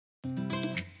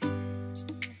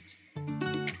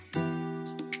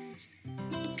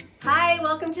Hi,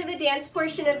 welcome to the dance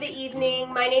portion of the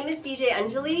evening. My name is DJ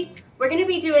Anjali. We're going to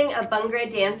be doing a Bhangra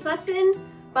dance lesson.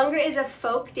 Bhangra is a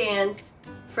folk dance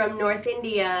from North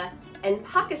India and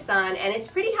Pakistan, and it's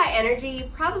pretty high energy.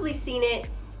 You've probably seen it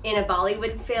in a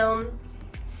Bollywood film.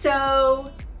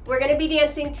 So we're going to be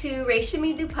dancing to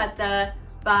Reshmi Dupatta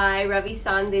by Ravi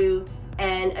Sandhu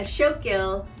and Ashok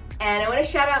Gill, and I want to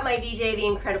shout out my DJ, The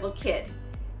Incredible Kid.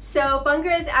 So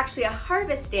Bhangra is actually a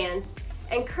harvest dance,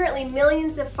 and currently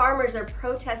millions of farmers are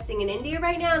protesting in India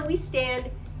right now, and we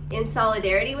stand in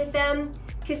solidarity with them.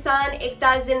 Kisan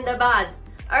Ekta Zindabad.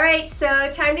 All right, so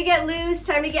time to get loose,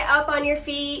 time to get up on your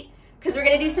feet, because we're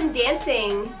gonna do some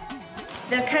dancing.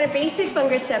 The kind of basic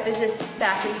Bhangra step is just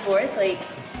back and forth, like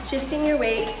shifting your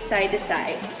weight side to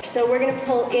side. So we're gonna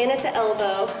pull in at the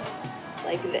elbow,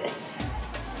 like this.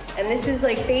 And this is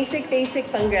like basic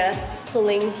Bhangra,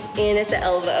 pulling in at the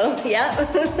elbow, yeah.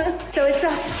 So it's a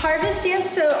harvest dance,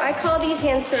 so I call these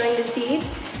hands throwing the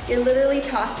seeds. You're literally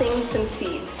tossing some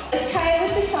seeds. Let's try it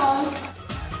with the song.